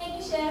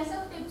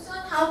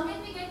how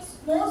can we get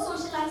more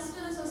socialized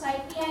to the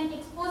society and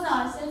expose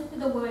ourselves to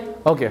the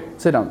world? Okay,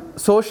 sit down.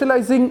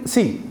 Socializing,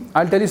 see,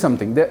 I'll tell you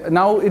something.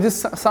 Now it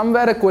is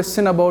somewhere a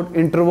question about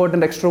introvert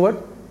and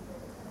extrovert,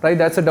 right?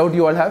 That's a doubt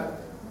you all have?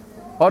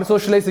 Or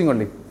socializing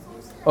only?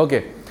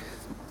 Okay.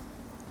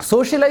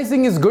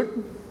 Socializing is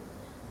good.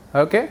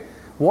 Okay.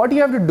 What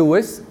you have to do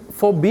is,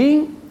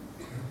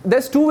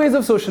 there's two ways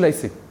of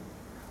socializing.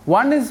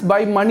 One is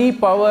by money,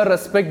 power,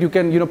 respect. You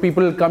can,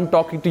 people will come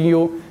talking to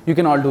you. You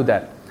can all do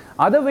that.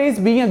 Other ways,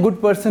 being a good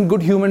person,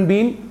 good human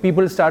being,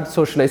 people start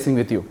socializing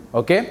with you.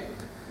 Okay.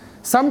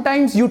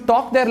 Sometimes you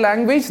talk their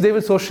language, they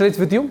will socialize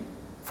with you.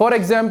 For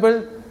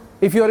example,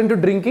 if you are into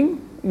drinking,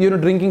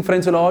 drinking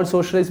friends will all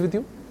socialize with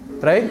you,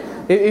 right?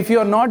 If you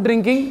are not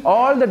drinking,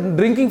 all the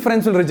drinking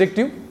friends will reject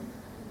you.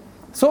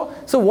 So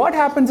what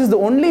happens is, the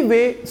only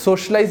way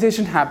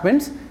socialization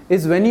happens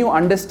is when you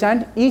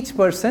understand each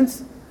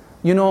person's,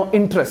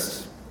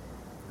 interests.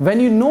 When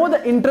you know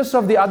the interest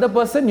of the other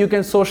person, you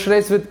can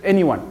socialize with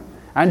anyone.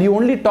 And you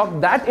only talk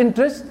that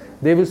interest,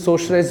 they will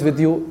socialize with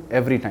you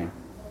every time.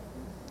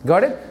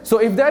 Got it? So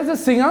if there is a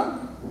singer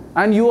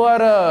and you are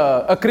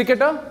a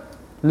cricketer,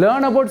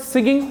 learn about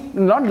singing,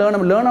 learn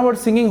about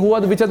singing,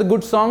 which are the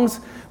good songs,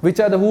 who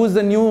is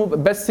the new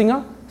best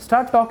singer.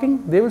 Start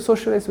talking, they will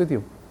socialize with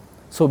you.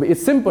 So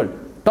it's simple.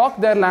 Talk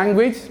their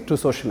language to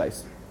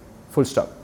socialize. Full stop.